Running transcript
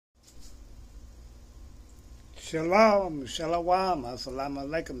Shalom, shalom, assalamu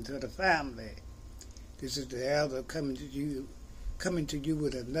alaikum to the family. This is the elder coming to you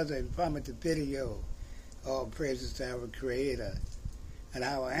with another informative video. All praises to our Creator and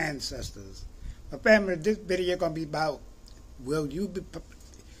our ancestors. My family, this video gonna be about will you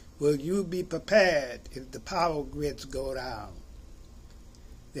be prepared if the power grids go down?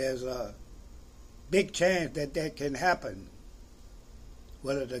 There's a big chance that can happen.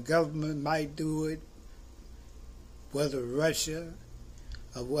 Whether the government might do it, whether Russia,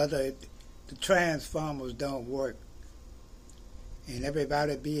 or whether the transformers don't work, and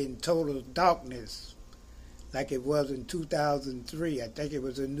everybody be in total darkness like it was in 2003. I think it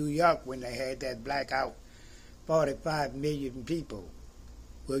was in New York when they had that blackout, 45 million people.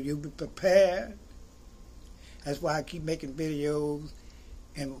 Will you be prepared? That's why I keep making videos,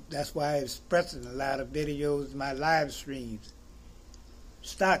 and that's why I'm expressing a lot of videos in my live streams.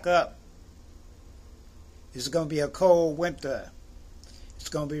 Stock up. It's going to be a cold winter. It's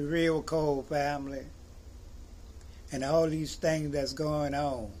going to be real cold, family. And all these things that's going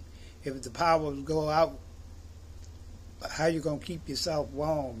on. If the powers go out, how you going to keep yourself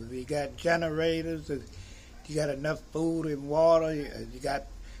warm? If you got generators, if you got enough food and water, if you got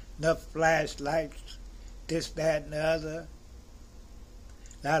enough flashlights, this, that, and the other.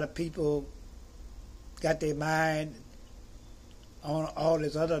 A lot of people got their mind on all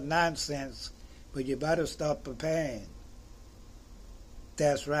this other nonsense, but you better start preparing.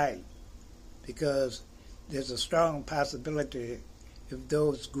 That's right, because there's a strong possibility if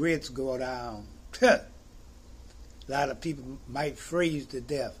those grids go down, a lot of people might freeze to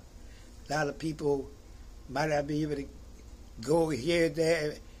death. A lot of people might not be able to go here,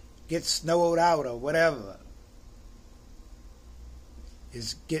 there, get snowed out or whatever.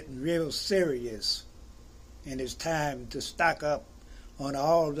 It's getting real serious, and it's time to stock up on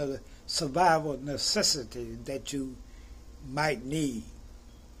all the survival necessities that you might need,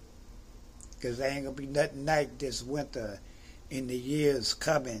 because there ain't gonna be nothing like this winter in the years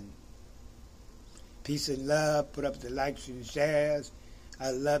coming. Peace and love. Put up the likes and shares.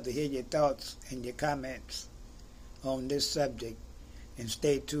 I'd love to hear your thoughts and your comments on this subject, and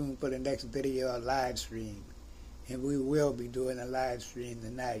stay tuned for the next video or live stream. And we will be doing a live stream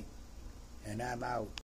tonight, and I'm out.